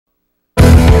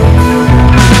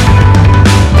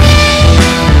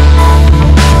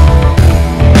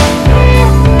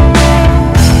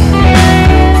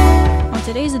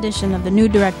edition of the New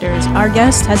Directors, our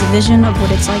guest has a vision of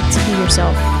what it's like to be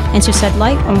yourself and to shed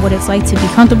light on what it's like to be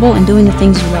comfortable in doing the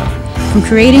things you love. From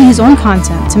creating his own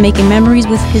content to making memories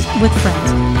with friends.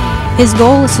 His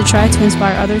goal is to try to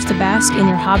inspire others to bask in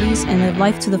their hobbies and live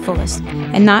life to the fullest,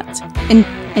 and not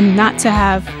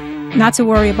to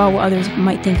worry about what others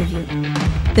might think of you.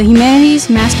 The Humanities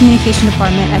Mass Communication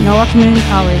Department at Norwalk Community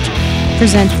College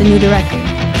presents The New Director,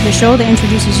 the show that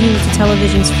introduces you to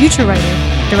television's future writers,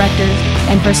 directors,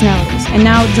 and personalities. And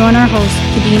now join our host,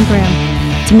 Kadeen Graham,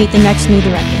 to meet the next new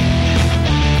director.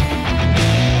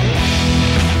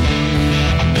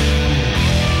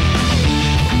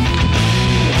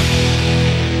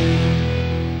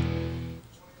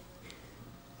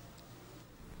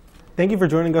 Thank you for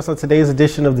joining us on today's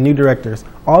edition of The New Directors.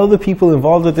 All of the people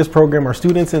involved with this program are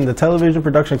students in the television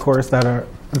production course that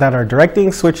are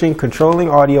directing, switching, controlling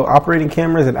audio, operating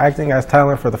cameras, and acting as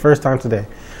talent for the first time today.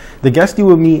 The guests you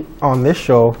will meet on this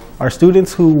show are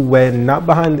students who, when not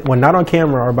on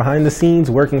camera, are behind the scenes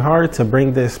working hard to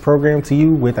bring this program to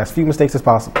you with as few mistakes as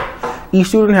possible. Each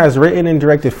student has written and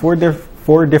directed four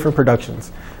different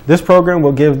productions. This program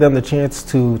will give them the chance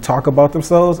to talk about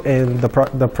themselves and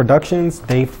the productions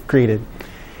they've created,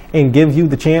 and give you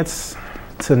the chance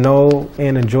to know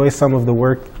and enjoy some of the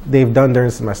work they've done during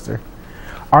the semester.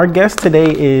 Our guest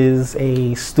today is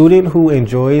a student who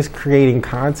enjoys creating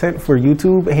content for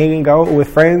YouTube, hanging out with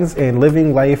friends, and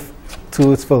living life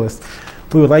to its fullest.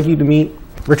 We would like you to meet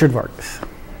Richard Vargas.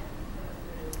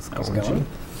 How's it going?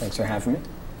 Thanks for having me.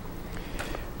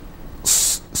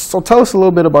 So tell us a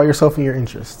little bit about yourself and your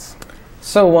interests.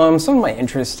 So some of my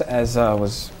interests, as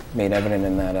was made evident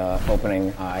in that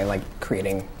opening, I like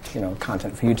creating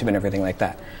content for YouTube and everything like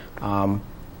that.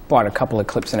 Bought a couple of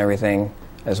clips and everything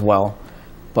as well.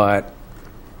 But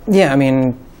yeah, I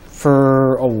mean,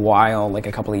 for a while, like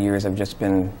a couple of years, I've just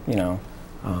been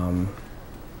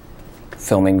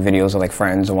filming videos of like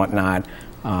friends and whatnot.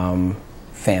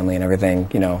 Family and everything.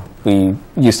 We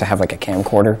used to have like a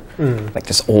camcorder, like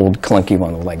this old clunky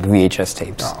one with like VHS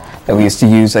tapes that we used to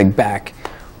use like back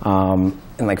in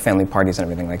like family parties and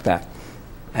everything like that.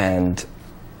 And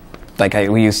like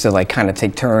we used to like kind of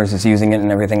take turns just using it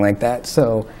and everything like that.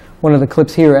 So one of the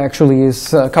clips here actually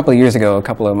is a couple of years ago, a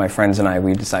couple of my friends and I,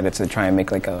 we decided to try and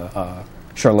make like a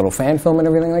short little fan film and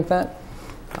everything like that.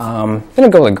 Didn't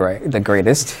go the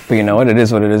greatest, but you know what, it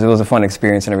is what it is. It was a fun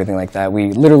experience and everything like that.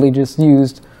 We literally just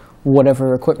used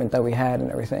whatever equipment that we had and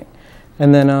everything.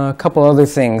 And then a couple other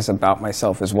things about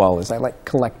myself as well is I like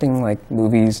collecting like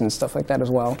movies and stuff like that as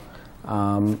well.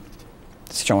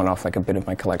 Just showing off like a bit of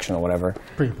my collection or whatever.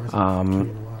 Pretty impressive.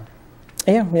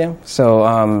 Yeah.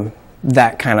 So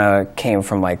that kind of came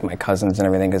from like my cousins and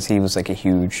everything, because he was like a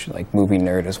huge like movie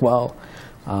nerd as well.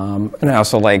 And I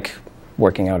also like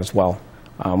working out as well.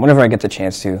 Whenever I get the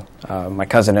chance to. My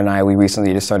cousin and I, we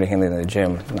recently just started hitting the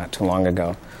gym not too long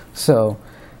ago. So,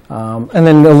 and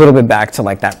then a little bit back to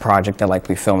like that project that like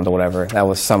we filmed or whatever. That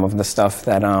was some of the stuff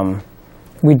that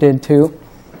we did too.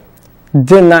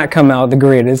 Did not come out the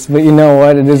greatest, but you know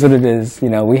what? It is what it is.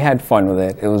 We had fun with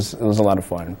it. It was a lot of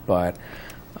fun. But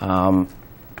yeah,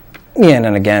 and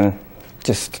then again,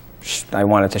 just I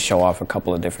wanted to show off a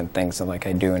couple of different things that like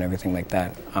I do and everything like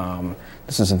that.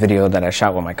 This is a video that I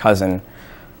shot with my cousin.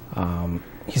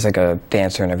 He's like a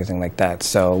dancer and everything like that.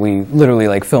 So we literally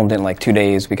like filmed it in like 2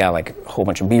 days. We got like a whole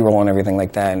bunch of B-roll and everything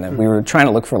like that. And we were trying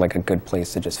to look for like a good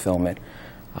place to just film it.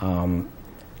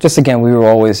 Just again, we were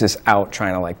always just out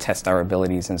trying to like test our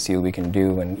abilities and see what we can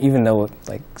do. And even though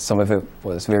like some of it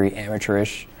was very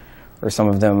amateurish, or some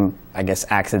of them, I guess,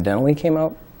 accidentally came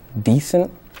out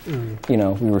decent, we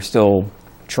were still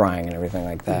trying and everything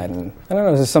like that. And I don't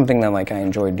know, this is something that like I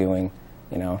enjoy doing,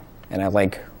 and I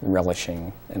like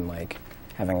relishing and like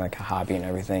having like a hobby and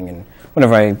everything. And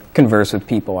whenever I converse with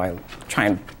people, I try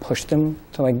and push them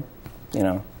to like,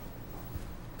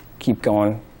 keep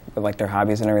going with like their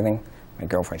hobbies and everything. My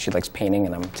girlfriend, she likes painting,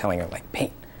 and I'm telling her like,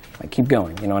 paint, like keep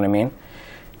going, you know what I mean?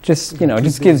 Just,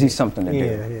 just gives you something to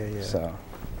do. Yeah. So.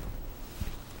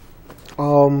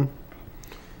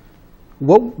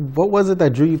 What was it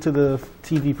that drew you to the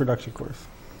TV production course?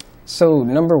 So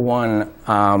number one,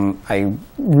 I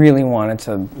really wanted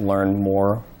to learn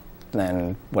more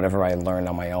than whatever I learned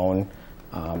on my own.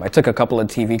 I took a couple of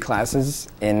TV classes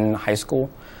in high school,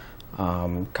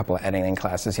 a couple of editing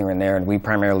classes here and there, and we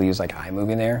primarily use like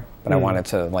iMovie there, but I wanted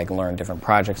to like learn different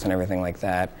projects and everything like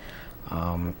that.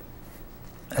 And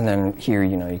then here,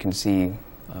 you can see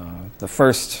the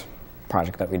first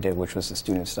project that we did, which was the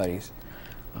student studies.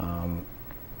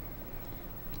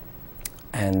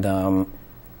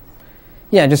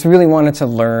 Yeah, I just really wanted to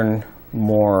learn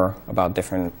more about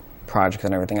different projects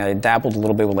and everything. I dabbled a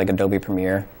little bit with like Adobe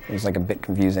Premiere. It was like a bit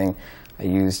confusing. I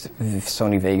used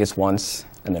Sony Vegas once,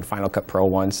 and then Final Cut Pro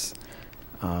once.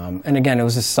 And again, it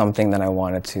was just something that I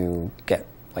wanted to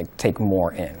take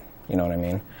more in, you know what I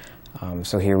mean?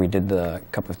 So here we did the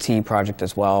Cup of Tea project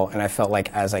as well, and I felt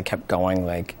like as I kept going,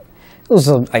 like, it was,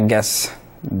 I guess,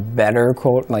 better,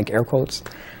 quote, like air quotes.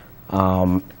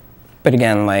 But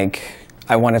again, like,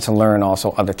 I wanted to learn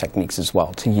also other techniques as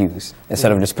well to use,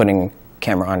 instead of just putting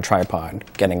camera on tripod,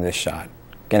 getting this shot,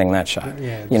 getting that shot.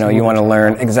 Yeah, you know, you want to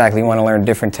learn, exactly, you want to learn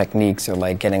different techniques, or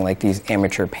like getting like these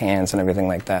amateur pans and everything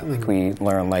like that. Like we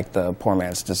learned like the poor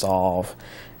man's dissolve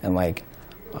and like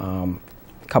a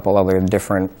couple other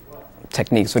different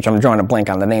techniques, which I'm drawing a blank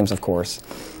on the names, of course.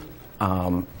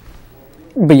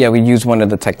 But yeah, we used one of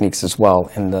the techniques as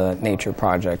well in the nature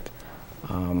project.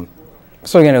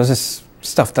 So again, it was just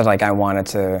stuff that like I wanted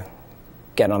to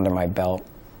get under my belt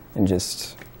and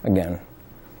just, again,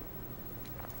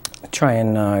 try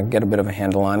and get a bit of a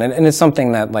handle on it. And it's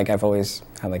something that like I've always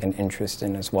had like an interest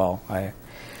in as well. I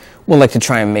would like to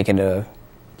try and make it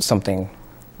something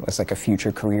that's like a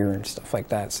future career and stuff like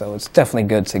that. So it's definitely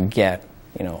good to get,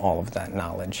 you know, all of that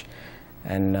knowledge.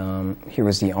 And here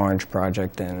was the Orange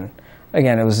project, and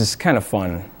again, it was just kind of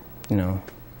fun, you know,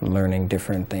 learning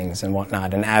different things and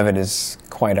whatnot. And Avid is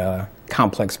quite a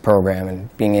complex program,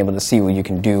 and being able to see what you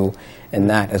can do in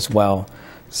that as well.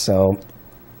 So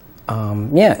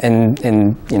yeah,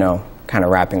 and you know, kind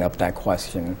of wrapping up that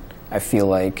question, I feel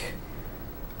like,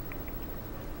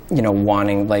 you know,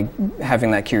 wanting, like,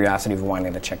 having that curiosity of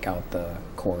wanting to check out the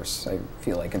course, I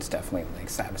feel like it's definitely like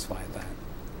satisfied that.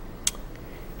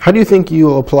 How do you think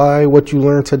you'll apply what you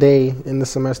learned today in the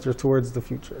semester towards the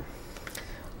future?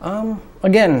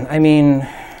 Again, I mean,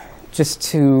 just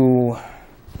to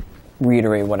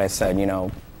reiterate what I said, you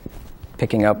know,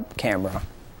 picking up camera,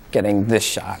 getting this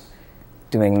shot,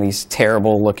 doing these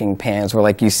terrible looking pans where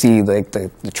like you see like the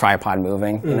tripod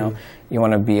moving, you know, you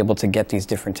want to be able to get these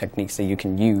different techniques that you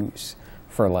can use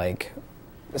for like,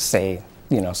 say,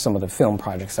 you know, some of the film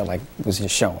projects that like was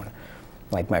just shown.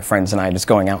 Like my friends and I just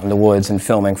going out in the woods and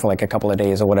filming for like a couple of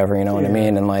days or whatever, you know what I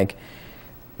mean? And like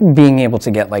being able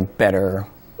to get like better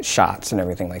shots and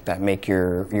everything like that, make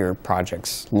your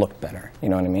projects look better, you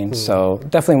know what I mean? So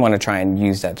definitely want to try and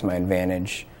use that to my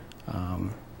advantage,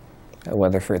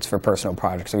 whether it's for personal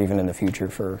projects or even in the future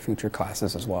for future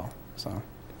classes as well. So,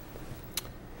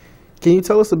 can you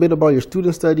tell us a bit about your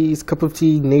student studies, Cup of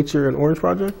Tea, Nature, and Orange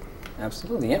project?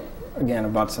 Absolutely, yep. Again,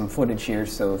 I've brought some footage here,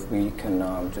 so if we can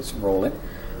just roll it.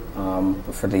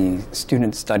 But for the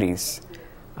student studies,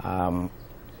 I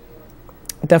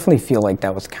definitely feel like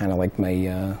that was kind of like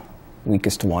my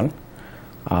weakest one.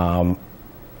 And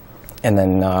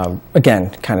then,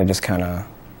 again, kind of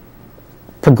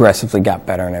progressively got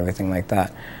better and everything like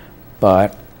that.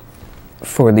 But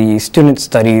for the student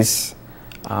studies,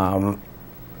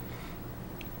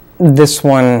 this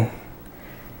one,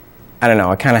 I don't know,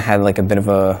 I kind of had like a bit of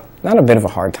a, not a bit of a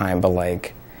hard time, but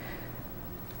like,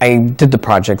 I did the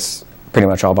projects pretty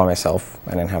much all by myself.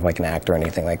 I didn't have like an actor or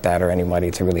anything like that or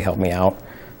anybody to really help me out.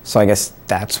 So I guess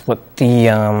that's what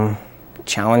the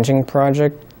challenging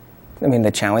project, I mean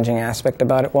the challenging aspect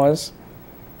about it was.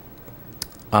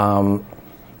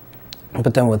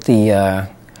 But then with the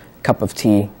Cup of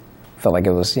Tea, felt like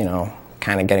it was, you know,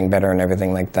 kind of getting better and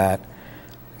everything like that.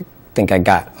 I think I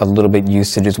got a little bit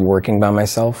used to just working by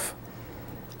myself.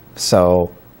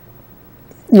 So,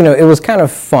 you know, it was kind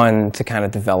of fun to kind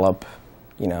of develop,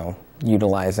 you know,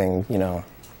 utilizing, you know,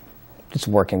 just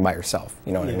working by yourself,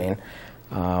 you know what I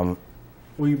mean?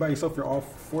 Were you by yourself for all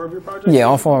 4 of your projects? Yeah,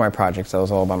 all 4 of my projects, I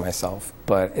was all by myself.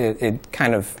 But it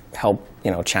kind of helped,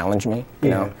 you know, challenge me, you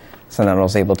know? So then I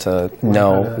was able to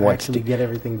know what to do. Get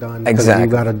everything done. Exactly. You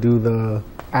got to do the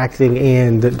acting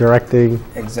and the directing.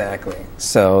 Exactly.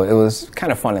 So it was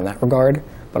kind of fun in that regard,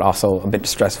 but also a bit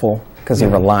stressful because you're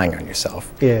relying on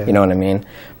yourself. Yeah. You know what I mean?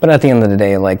 But at the end of the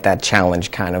day, like that challenge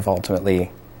kind of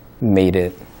ultimately made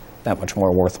it that much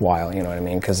more worthwhile, you know what I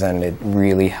mean? Because then it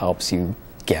really helps you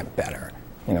get better,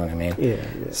 you know what I mean? Yeah.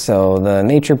 So the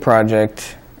nature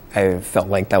project, I felt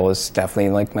like that was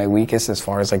definitely like my weakest as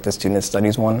far as like the student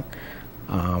studies one.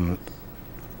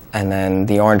 And then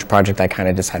the Orange project, I kind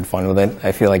of just had fun with it.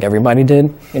 I feel like everybody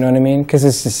did, you know what I mean? Because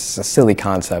it's just a silly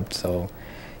concept, so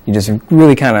you just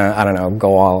really kind of, I don't know,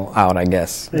 go all out, I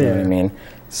guess, you know what I mean?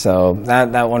 So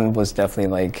that one was definitely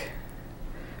like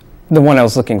the one I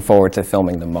was looking forward to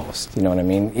filming the most, you know what I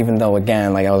mean? Even though,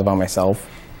 again, like I was by myself,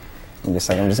 I'm just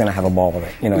going to have a ball with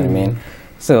it, you know what I mean?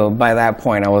 So by that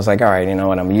point, I was like, all right, you know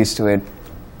what, I'm used to it,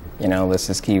 you know, let's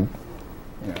just keep,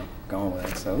 you know, going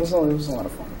with it. So it was a lot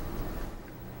of fun.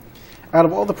 Out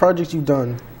of all the projects you've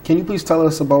done, Can you please tell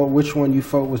us about which one you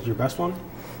felt was your best one?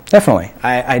 Definitely.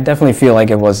 I definitely feel like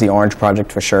it was the Orange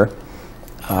Project for sure.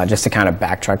 Just to kind of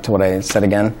backtrack to what I said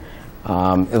again,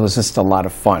 it was just a lot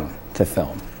of fun to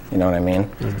film. You know what I mean?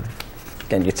 Mm-hmm.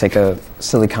 Again, you take a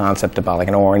silly concept about like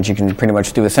an orange, you can pretty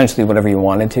much do essentially whatever you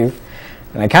wanted to.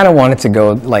 And I kind of wanted to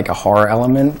go like a horror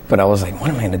element, but I was like, what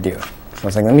am I going to do? So I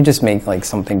was like, let me just make like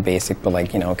something basic, but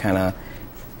like, you know, kind of,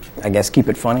 I guess, keep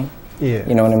it funny. Yeah.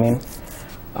 You know what I mean?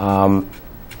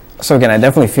 So again, I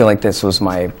definitely feel like this was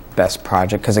my best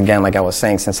project because again, like I was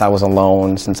saying, since I was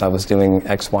alone, since I was doing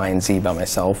X, Y, and Z by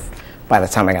myself, by the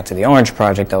time I got to the Orange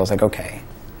Project, I was like, okay,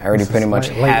 I already pretty much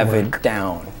have it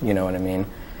down. You know what I mean?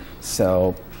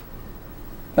 So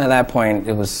at that point,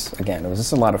 it was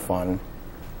just a lot of fun.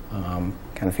 Kind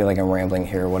of feel like I'm rambling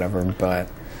here or whatever, but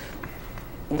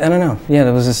I don't know. Yeah,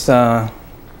 there was just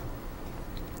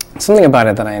something about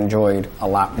it that I enjoyed a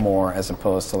lot more as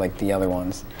opposed to like the other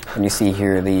ones. When you see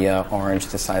here, the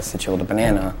orange decides to chill the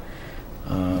banana.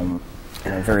 I'm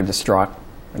very distraught,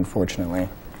 unfortunately.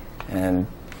 And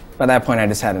by that point, I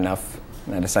just had enough,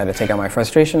 and I decided to take out my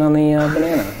frustration on the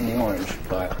banana and the orange.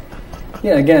 But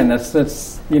yeah, again,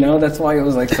 that's you know, that's why it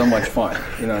was like so much fun.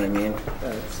 You know what I mean?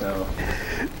 So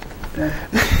yeah.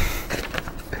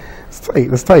 It's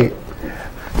tight.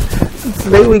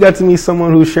 Today we got to meet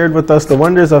someone who shared with us the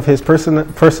wonders of his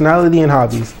personality and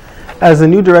hobbies. As a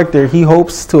new director, he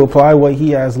hopes to apply what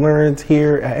he has learned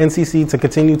here at NCC to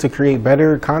continue to create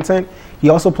better content. He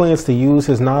also plans to use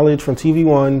his knowledge from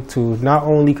TV1 to not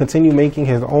only continue making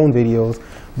his own videos,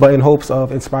 but in hopes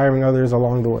of inspiring others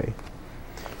along the way.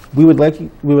 We would like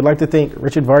to thank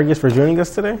Richard Vargas for joining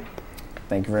us today.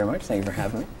 Thank you very much. Thank you for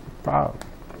having me. Wow.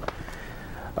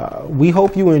 We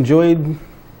hope you enjoyed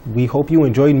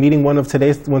meeting one of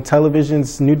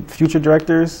television's new future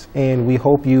directors, and we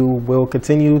hope you will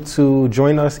continue to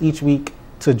join us each week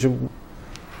to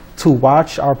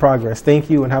watch our progress. Thank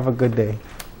you and have a good day.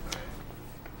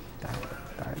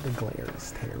 The glare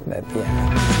is terrible. Your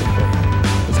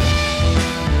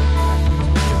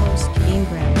host, Dean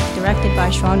Graham, directed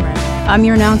by Sean Wren. I'm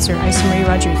your announcer, Isa Marie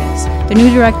Rodriguez. The New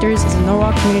Directors is a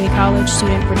Norwalk Community College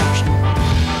student production.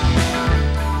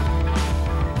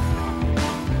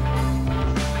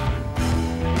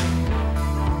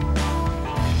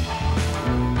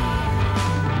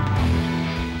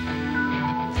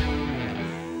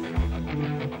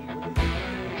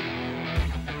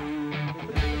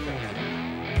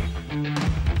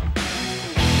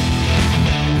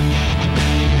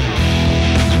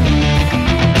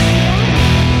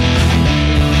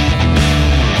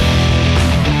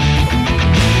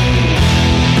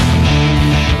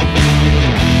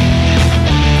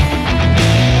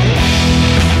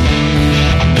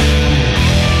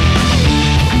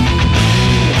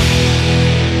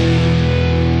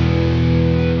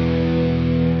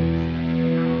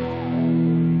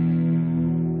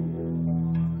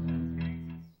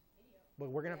 But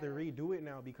we're gonna have to redo it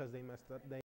now because they messed up.